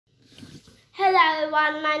Hello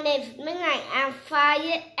everyone, my name is Minh Anh. I'm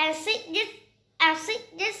 5 and 6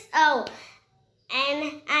 years old,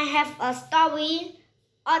 and I have a story,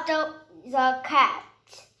 Otto the cat.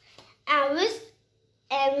 And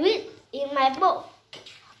read in my book,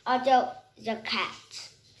 Otto the cat.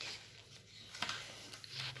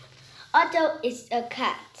 Otto is a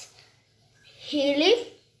cat. He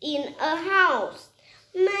lives in a house.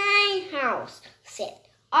 My house, said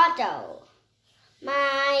Otto.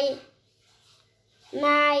 My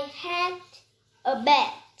had a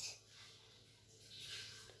bed.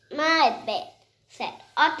 My bed, said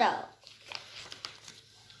Otto.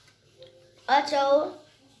 Otto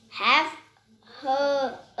have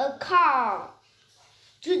a car.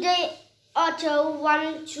 Today Otto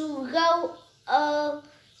wants to go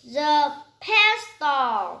the pet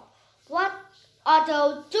store. What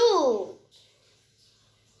Otto do?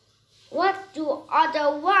 What do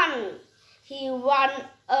Otto want? He want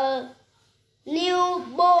a new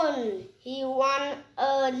bone. He want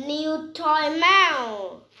a new toy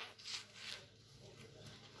mouse.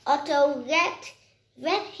 Otto get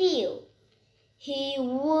red heel. He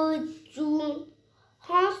would do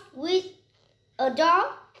horse with a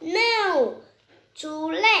dog. No,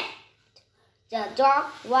 too late. The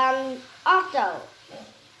dog want Otto.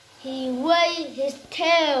 He waved his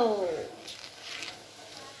tail.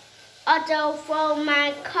 Otto for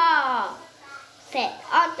my car, said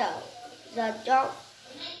Otto. The dog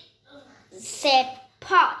said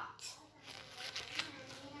pot.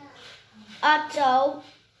 Otto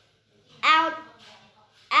out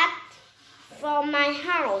from my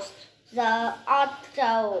house. The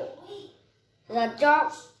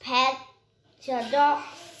dog pet. The dog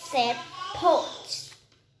said pot.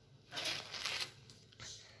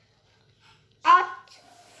 Out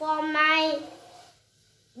from my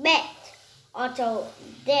bed. Otto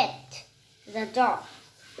dead. The dog.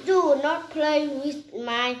 Do not play with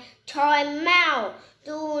my toy mouse.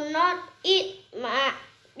 Do not eat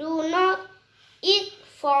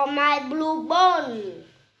for my blue bone.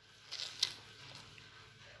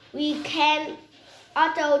 We can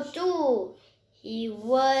Otto do. He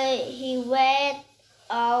went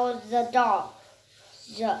out the door.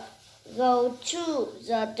 The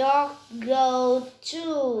dog go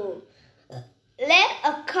too. Let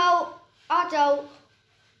a cow Otto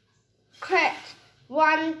crack.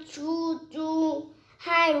 1, 2, 2.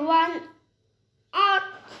 I run out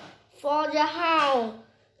for the house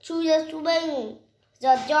to the swing.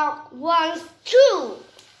 The dog wants to.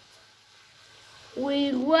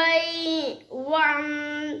 We run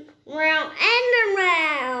round and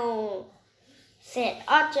around, said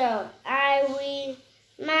Otto. I will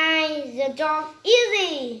mind the dog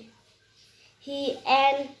easy.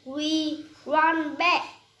 We run back,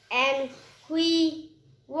 and we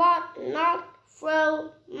walk not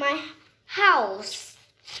from my house.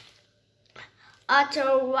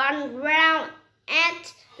 Otto run round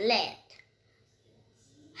and led.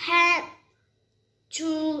 Head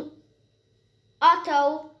to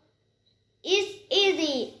Otto. It's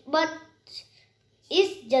easy, but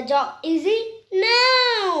is the dog easy?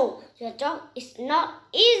 No, the dog is not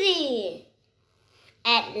easy.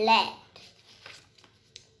 At last,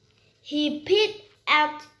 he picked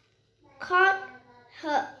out, caught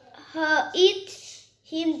her eat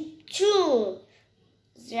him too.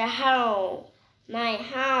 The house, my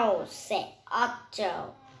house, said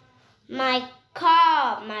Otto. My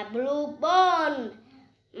car, my blue bone,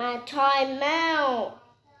 my toy mouse,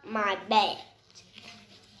 my bed.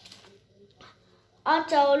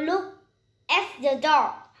 Otto looked at the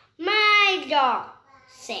dog. My dog,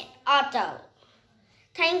 said Otto.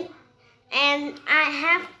 And I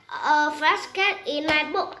have a flashcard in my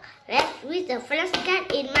book. Let's read the flashcard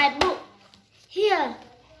in my book. Here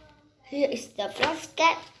is the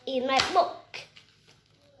flashcard in my book.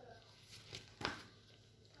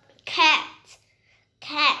 Cat,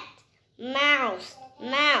 mouse,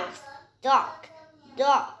 dog,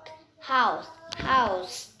 house.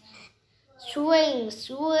 Swing,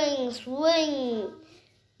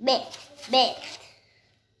 bed.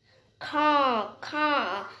 Car,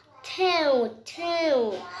 tail.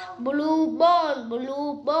 Blue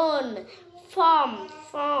bone. Form,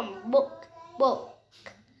 book.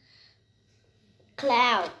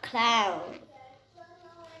 Cloud.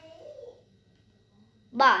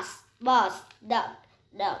 Boss, duck.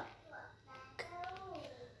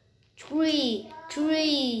 Tree.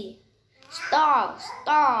 Star.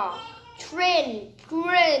 Train.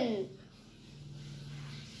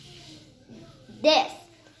 Desk.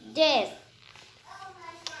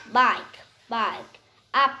 Bike.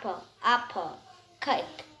 Apple.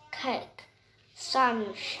 Cake.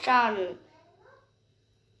 Sun.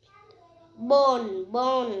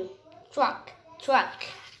 bone, truck.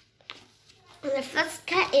 The first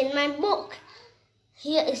cat in my book.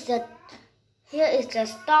 Here is the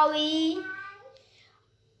story.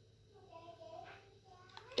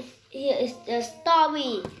 Here is the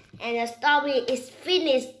story, and the story is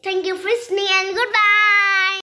finished. Thank you for listening and goodbye.